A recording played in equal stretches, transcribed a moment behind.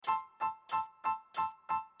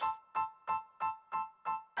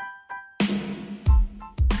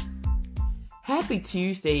Happy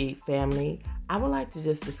Tuesday, family. I would like to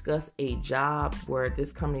just discuss a job where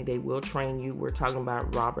this company, they will train you. We're talking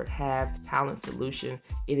about Robert Half Talent Solution.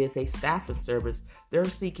 It is a staffing service. They're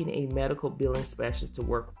seeking a medical billing specialist to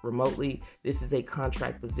work remotely. This is a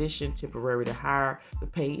contract position, temporary to hire. The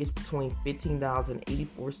pay is between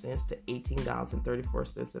 $15.84 to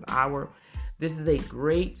 $18.34 an hour. This is a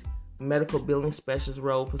great medical billing specialist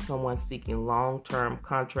role for someone seeking long-term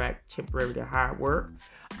contract, temporary to hire work.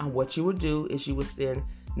 What you would do is you would send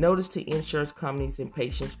notice to insurance companies and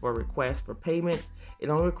patients for requests for payments. It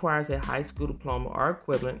only requires a high school diploma or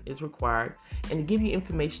equivalent is required. And to give you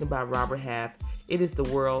information about Robert Half, it is the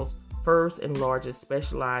world's first and largest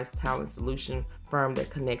specialized talent solution firm that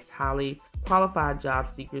connects highly qualified job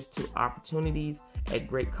seekers to opportunities at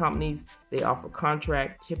great companies. They offer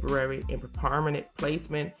contract, temporary, and permanent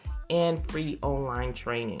placement and free online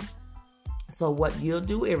training. So what you'll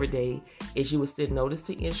do every day is you will send notice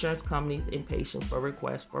to insurance companies and patients for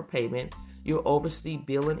requests for payment. You'll oversee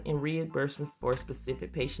billing and reimbursement for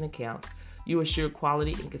specific patient accounts. You assure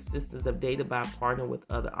quality and consistency of data by partnering with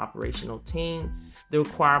other operational teams. The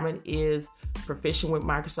requirement is proficient with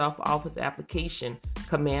Microsoft Office application,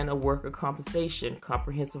 command of worker compensation,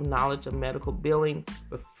 comprehensive knowledge of medical billing,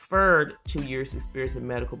 preferred 2 years experience in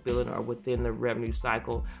medical billing or within the revenue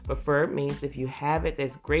cycle. Preferred means if you have it,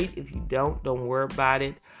 that's great. If you don't worry about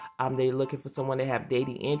it. They're looking for someone that have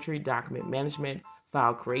data entry, document management,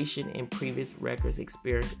 file creation, and previous records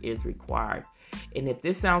experience is required. And if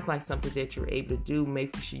this sounds like something that you're able to do,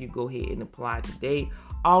 make sure you go ahead and apply today.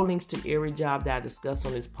 All links to every job that I discussed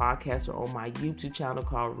on this podcast are on my YouTube channel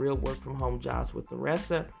called Real Work From Home Jobs with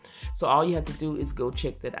Theresa. So all you have to do is go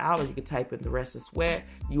check that out, or you can type in Theresa Sweat.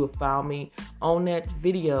 You will find me on that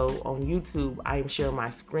video on YouTube. I am sharing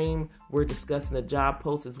my screen. We're discussing the job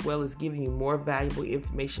post as well as giving you more valuable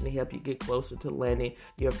information to help you get closer to landing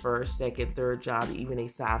your first, second, third job, even a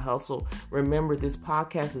side hustle. Remember, this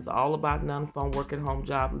podcast is all about non-phone work at home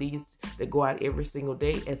job leads that go out every single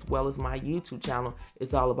day, as well as my YouTube channel.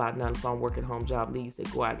 It's all about non-phone work at home job leads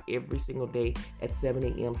that go out every single day at 7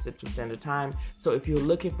 a.m. Central Standard Time. So if you're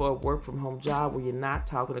looking for a work from home job where you're not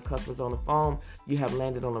talking to customers on the phone, you have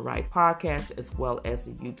landed on the right podcast as well as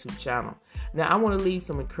the YouTube channel. Now, I want to leave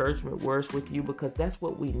some encouragement words with you because that's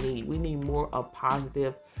what we need. We need more of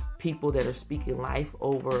positive people that are speaking life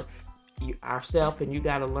over ourselves, and you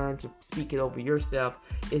got to learn to speak it over yourself.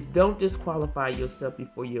 Is don't disqualify yourself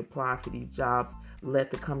before you apply for these jobs.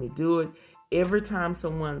 Let the company do it. Every time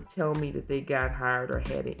someone tell me that they got hired or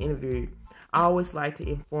had an interview, I always like to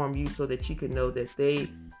inform you so that you can know that they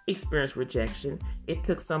experienced rejection. It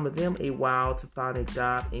took some of them a while to find a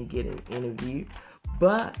job and get an interview,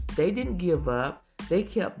 but they didn't give up. They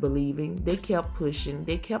kept believing, they kept pushing,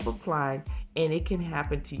 they kept applying, and it can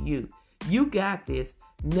happen to you. You got this.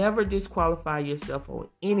 Never disqualify yourself on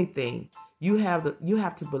anything. You have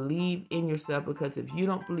to believe in yourself, because if you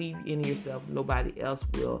don't believe in yourself, nobody else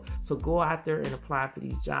will. So go out there and apply for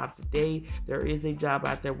these jobs today. There is a job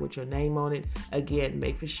out there with your name on it. Again,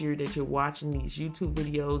 make for sure that you're watching these YouTube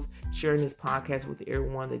videos, sharing this podcast with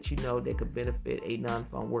everyone that you know that could benefit a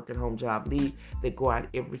non-phone work at home job lead that go out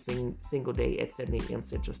every single day at 7 a.m.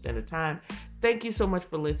 Central Standard Time. Thank you so much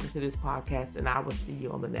for listening to this podcast, and I will see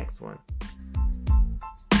you on the next one.